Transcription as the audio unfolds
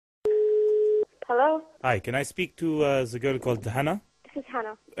Hello? Hi, can I speak to the girl called Hannah? This is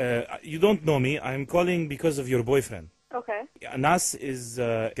Hannah. You don't know me. I'm calling because of your boyfriend. Okay. Anas is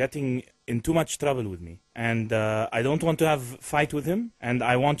getting in too much trouble with me. And I don't want to have a fight with him. And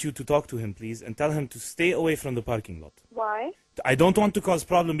I want you to talk to him, please, and tell him to stay away from the parking lot. Why? I don't want to cause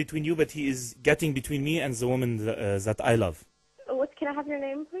problem between you, but he is getting between me and the woman that I love. Can I have your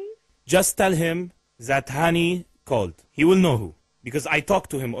name, please? Just tell him that Hani called. He will know who. Because I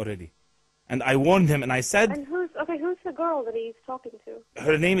talked to him already. And I warned him and I said... And who's the girl that he's talking to?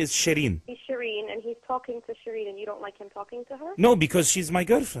 Her name is Shireen. He's Shireen, and he's talking to Shireen, and you don't like him talking to her? No, because she's my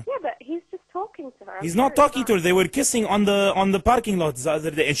girlfriend. Yeah, but he's just talking to her. He's not talking to her. They were kissing on the parking lot the other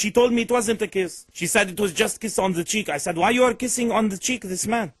day. And she told me it wasn't a kiss. She said it was just kiss on the cheek. I said, why you are kissing on the cheek, this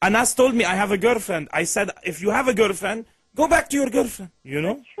man? Anas told me I have a girlfriend. I said, if you have a girlfriend, go back to your girlfriend, you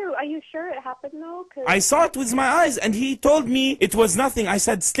know? That's true. Are you sure it happened, though? I saw it with my eyes, and he told me it was nothing. I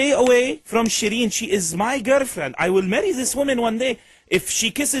said, stay away from Shireen. She is my girlfriend. I will marry this woman one day. If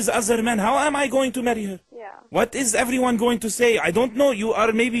she kisses other men, how am I going to marry her? Yeah. What is everyone going to say? I don't know. You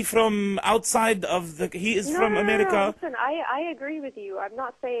are maybe from outside of the... He is from America. No. Listen, I agree with you. I'm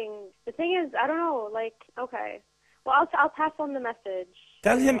not saying... The thing is, I don't know, like, okay. Well, I'll pass on the message.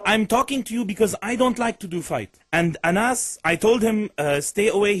 Tell him I'm talking to you because I don't like to do fight. And Anas, I told him stay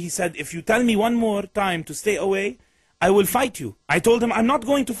away. He said, if you tell me one more time to stay away, I will fight you. I told him I'm not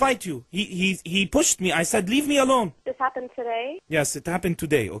going to fight you. He pushed me. I said, leave me alone. This happened today? Yes, it happened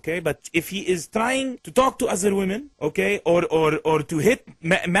today, okay? But if he is trying to talk to other women, okay, or to hit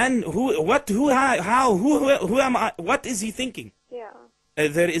men, who am I? What is he thinking? Yeah.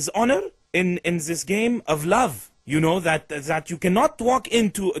 There is honor in this game of love. You know, that you cannot walk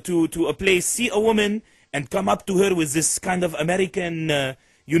into to a place, see a woman, and come up to her with this kind of American,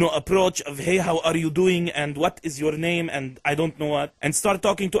 approach of, hey, how are you doing, and what is your name, and I don't know what, and start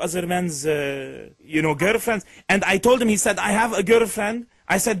talking to other men's, girlfriends. And I told him, he said, I have a girlfriend.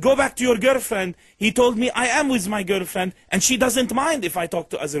 I said, go back to your girlfriend. He told me, I am with my girlfriend, and she doesn't mind if I talk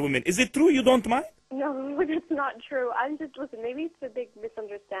to other women. Is it true you don't mind? No, that's not true. Listen, maybe it's a big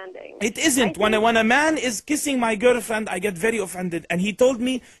misunderstanding. It isn't. When a man is kissing my girlfriend, I get very offended. And he told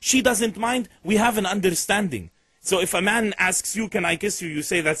me she doesn't mind. We have an understanding. So if a man asks you, can I kiss you, you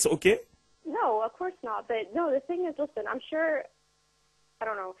say that's okay? No, of course not. But no, the thing is, listen, I'm sure, I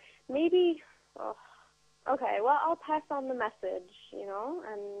don't know, maybe, okay, well, I'll pass on the message,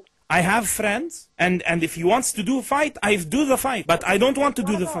 and... I have friends, and if he wants to do a fight, I do the fight. But I don't want to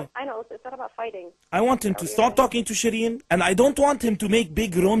do the fight. I know, it's not about fighting. I want him to stop talking to Shireen, and I don't want him to make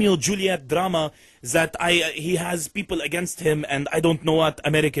big Romeo-Juliet drama that he has people against him and I don't know what,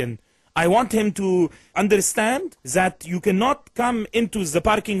 American. I want him to understand that you cannot come into the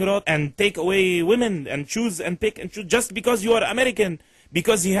parking lot and take away women and choose and pick and choose just because you are American,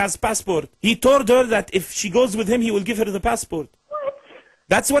 because he has passport. He told her that if she goes with him, he will give her the passport.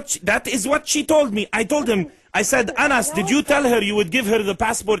 That is what she told me. I told him, I said, Anas, did you tell her you would give her the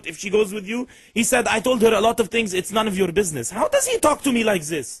passport if she goes with you? He said, I told her a lot of things, it's none of your business. How does he talk to me like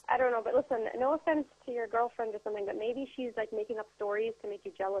this? I don't know, but listen, no offense to your girlfriend or something, but maybe she's like making up stories to make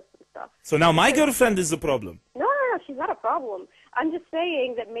you jealous and stuff. So now my girlfriend is the problem. No, she's not a problem. I'm just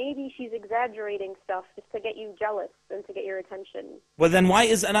saying that maybe she's exaggerating stuff just to get you jealous and to get your attention. Well, then why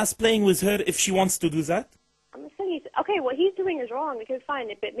is Anas playing with her if she wants to do that? I'm just saying, okay, what he's doing is wrong, because fine,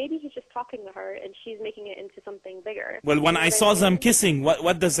 but maybe he's just talking to her and she's making it into something bigger. Well, when I saw them kissing,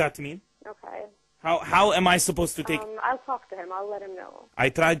 what does that mean? Okay. How am I supposed to take... I'll talk to him. I'll let him know. I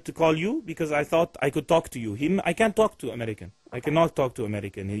tried to call you because I thought I could talk to you. I can't talk to American. Okay. I cannot talk to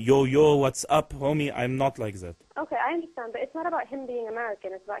American. Yo, what's up, homie? I'm not like that. Okay, I understand, but it's not about him being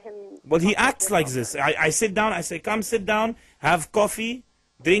American. It's about him... Well, he acts like this. I sit down, I say, come sit down, have coffee,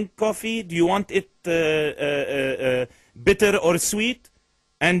 drink coffee. Do you want it bitter or sweet?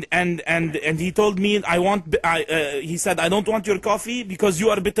 And he told me he said, I don't want your coffee because you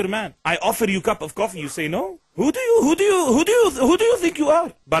are a bitter man. I offer you a cup of coffee, you say no? Who do you think you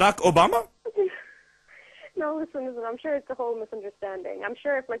are? Barack Obama? No, listen, I'm sure it's a whole misunderstanding. I'm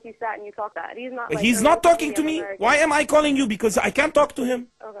sure if like you sat and you talked that, he's not like... He's not talking to me. American. Why am I calling you? Because I can't talk to him.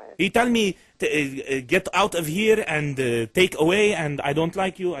 Okay. He tell me, get out of here and take away, and I don't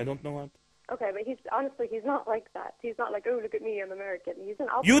like you, I don't know what. Okay, but he's not like that. He's not like, oh, look at me, I'm American.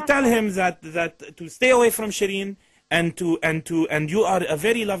 You tell him that to stay away from Shireen, and you are a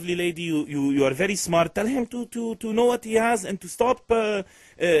very lovely lady. You are very smart. Tell him to know what he has and to stop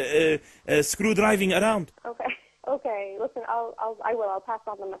screw driving around. Okay. Listen, I'll pass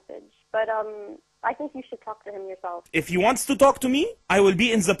on the message. But I think you should talk to him yourself. If he wants to talk to me, I will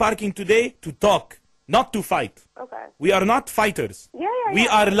be in the parking today to talk. not to fight. Okay. We are not fighters. Yeah. We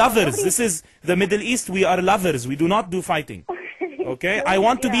are lovers. Nobody- This is the Middle East. We are lovers. We do not do fighting. Okay? I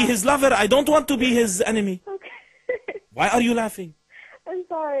want to be his lover. I don't want to be his enemy. Okay. Why are you laughing? I'm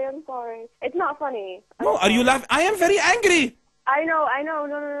sorry. It's not funny. No, are you laughing? I am very angry. I know.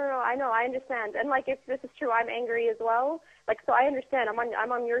 No. I know. I understand. And like, if this is true, I'm angry as well. Like, so I understand.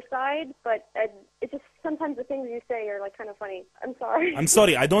 I'm on your side, but it's just sometimes the things you say are like kind of funny. I'm sorry. I'm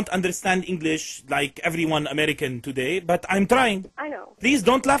sorry. I don't understand English like everyone American today, but I'm trying. I know. Please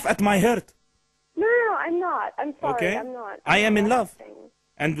don't laugh at my hurt. No, I'm not. I'm sorry. Okay? I'm not. I am in love.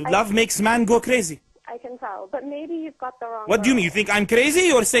 And love makes man go crazy. I can tell, but maybe you've got the wrong. What do you mean? You think I'm crazy?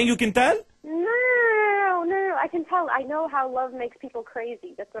 You're saying you can tell? No. I can tell. I know how love makes people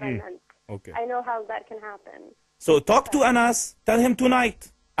crazy. That's what I meant. Okay. I know how that can happen. So talk to Anas. Tell him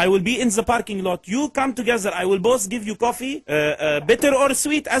tonight. I will be in the parking lot. You come together. I will both give you coffee, bitter or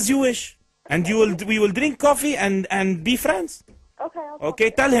sweet as you wish, and we will drink coffee and be friends. Okay. Okay.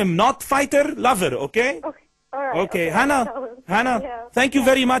 Tell him not fighter, lover. Okay. Okay. All right. Okay. Hannah. Yeah. Thank you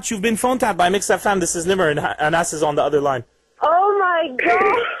very much. You've been phone tapped by Mix FM. This is Nimmer, and Anas is on the other line. Oh my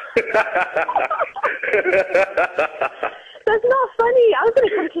God. That's not funny. I was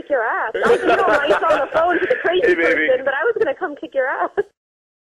gonna come kick your ass. I didn't know why you on the phone to the crazy person, but I was gonna come kick your ass.